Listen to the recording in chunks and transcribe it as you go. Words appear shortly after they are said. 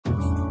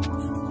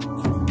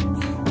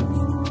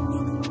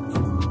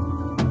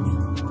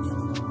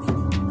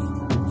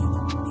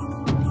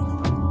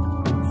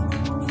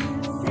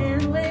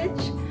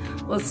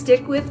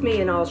stick with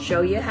me and I'll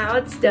show you how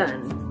it's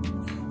done.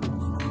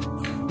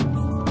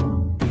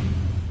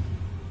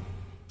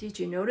 Did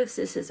you notice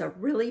this is a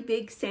really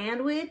big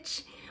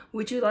sandwich?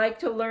 Would you like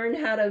to learn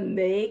how to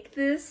make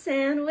this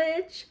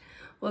sandwich?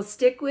 Well,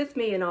 stick with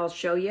me and I'll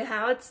show you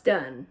how it's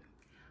done.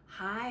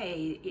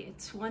 Hi,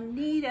 it's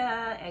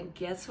Juanita, and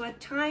guess what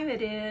time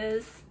it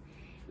is?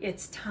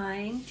 It's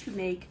time to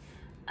make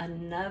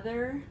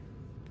another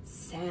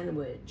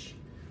sandwich.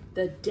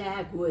 The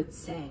Dagwood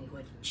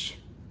sandwich.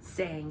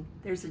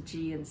 There's a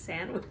G in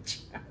sandwich.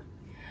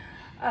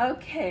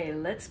 Okay,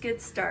 let's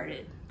get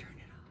started. Turn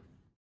it off.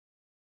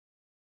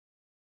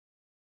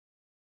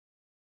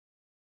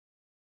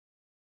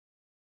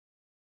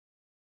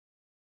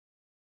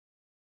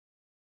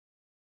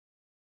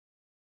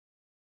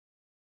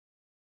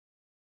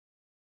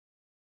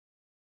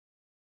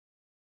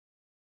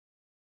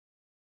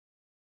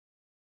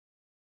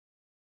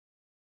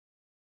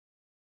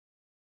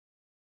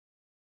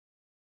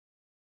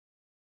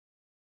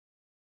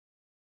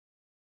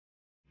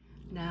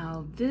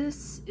 Now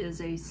this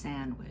is a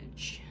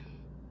sandwich.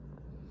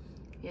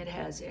 It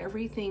has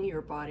everything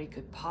your body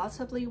could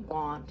possibly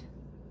want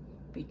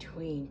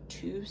between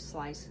 2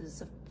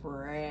 slices of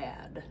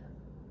bread.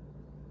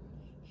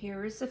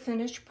 Here is the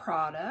finished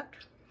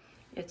product.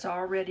 It's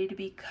all ready to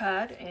be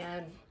cut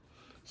and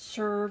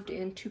served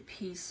into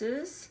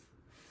pieces.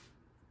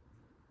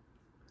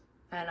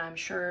 And I'm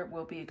sure it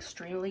will be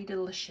extremely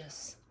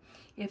delicious.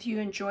 If you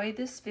enjoyed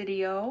this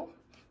video,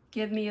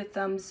 give me a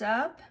thumbs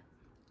up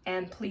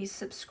and please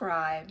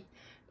subscribe.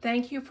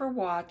 Thank you for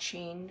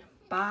watching.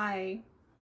 Bye.